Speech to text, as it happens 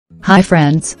Hi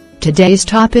friends, today's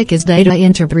topic is data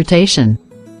interpretation.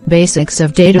 Basics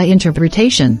of data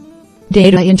interpretation.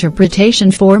 Data interpretation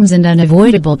forms an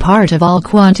unavoidable part of all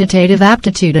quantitative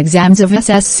aptitude exams of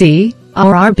SSC,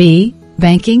 RRB,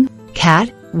 banking,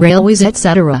 CAT, railways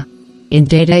etc. In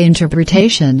data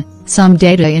interpretation, some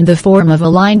data in the form of a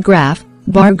line graph,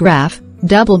 bar graph,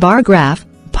 double bar graph,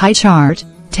 pie chart,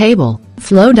 table,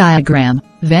 flow diagram,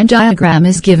 Venn diagram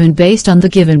is given. Based on the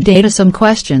given data, some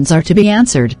questions are to be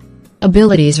answered.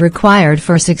 Abilities required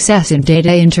for success in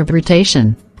data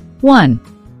interpretation. 1.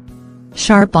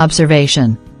 Sharp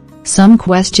observation. Some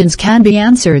questions can be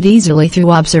answered easily through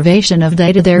observation of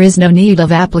data. There is no need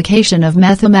of application of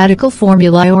mathematical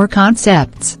formulae or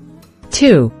concepts.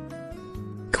 2.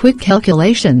 Quick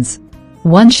calculations.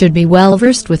 One should be well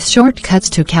versed with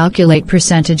shortcuts to calculate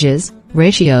percentages,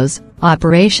 ratios,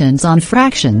 operations on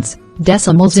fractions,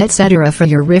 decimals etc. For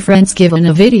your reference, given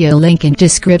a video link in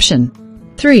description.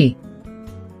 3.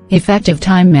 Effective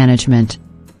time management.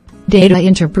 Data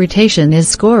interpretation is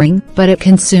scoring, but it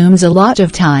consumes a lot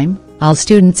of time. All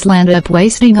students land up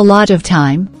wasting a lot of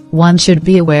time. One should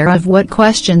be aware of what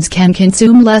questions can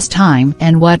consume less time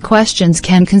and what questions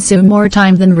can consume more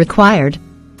time than required.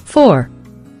 4.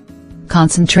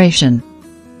 Concentration.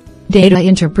 Data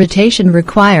interpretation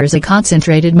requires a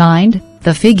concentrated mind.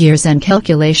 The figures and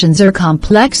calculations are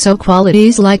complex, so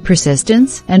qualities like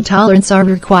persistence and tolerance are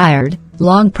required.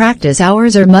 Long practice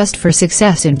hours are must for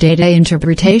success in data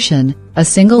interpretation. A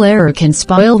single error can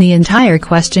spoil the entire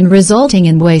question, resulting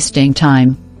in wasting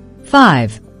time.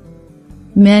 5.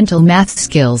 Mental math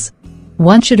skills.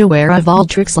 One should be aware of all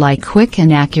tricks like quick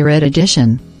and accurate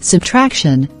addition,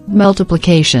 subtraction,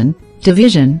 multiplication,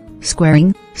 division,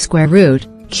 squaring, square root,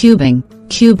 cubing,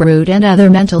 cube root and other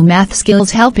mental math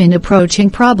skills help in approaching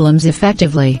problems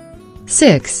effectively.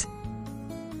 6.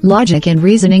 Logic and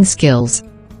reasoning skills.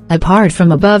 Apart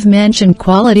from above-mentioned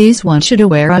qualities, one should be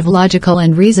aware of logical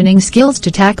and reasoning skills to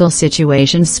tackle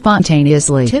situations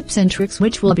spontaneously. Tips and tricks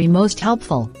which will be most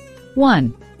helpful.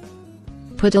 1.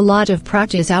 Put a lot of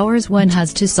practice hours. One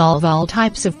has to solve all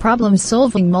types of problems,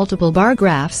 solving multiple bar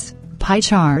graphs, pie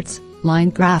charts, line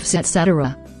graphs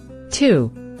etc.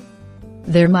 2.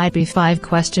 There might be 5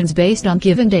 questions based on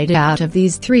given data. Out of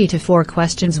these, 3 to 4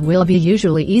 questions will be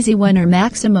usually easy one, or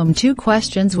maximum 2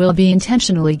 questions will be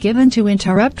intentionally given to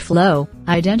interrupt flow.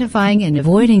 Identifying and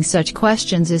avoiding such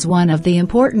questions is one of the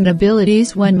important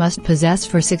abilities one must possess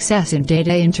for success in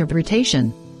data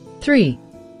interpretation. 3.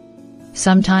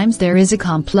 Sometimes there is a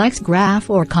complex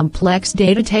graph or complex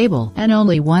data table and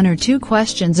only 1 or 2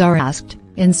 questions are asked.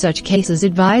 In such cases,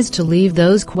 advised to leave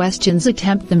those questions,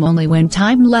 attempt them only when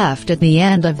time left at the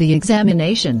end of the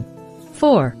examination.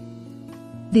 4.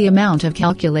 The amount of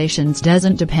calculations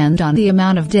doesn't depend on the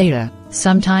amount of data.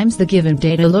 Sometimes the given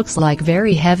data looks like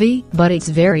very heavy, but it's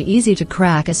very easy to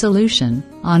crack a solution.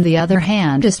 On the other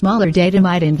hand, a smaller data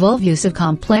might involve use of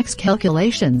complex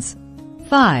calculations.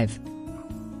 5.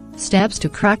 Steps to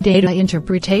crack data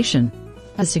interpretation.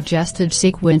 A suggested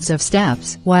sequence of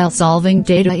steps while solving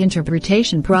data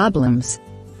interpretation problems.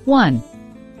 1.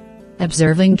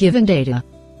 Observing given data.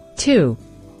 2.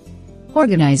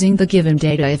 Organizing the given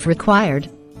data if required.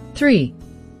 3.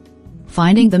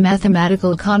 Finding the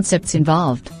mathematical concepts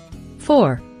involved.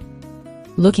 4.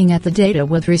 Looking at the data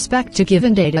with respect to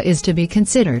given data is to be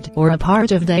considered, or a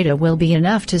part of data will be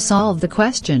enough to solve the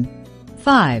question.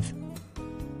 5.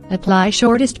 Apply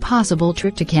shortest possible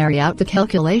trick to carry out the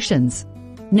calculations.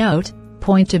 Note,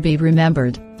 point to be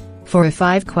remembered. For a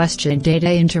 5-question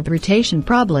data interpretation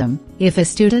problem, if a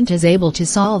student is able to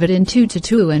solve it in 2 to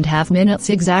 2.5 minutes,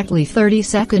 exactly 30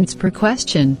 seconds per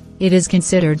question, it is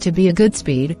considered to be a good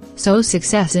speed. So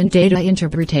success in data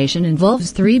interpretation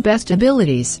involves 3 best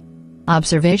abilities: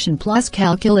 observation plus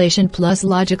calculation plus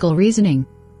logical reasoning.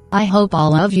 I hope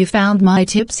all of you found my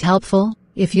tips helpful.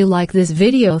 If you like this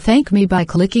video, thank me by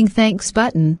clicking thanks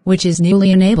button, which is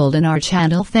newly enabled in our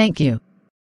channel. Thank you.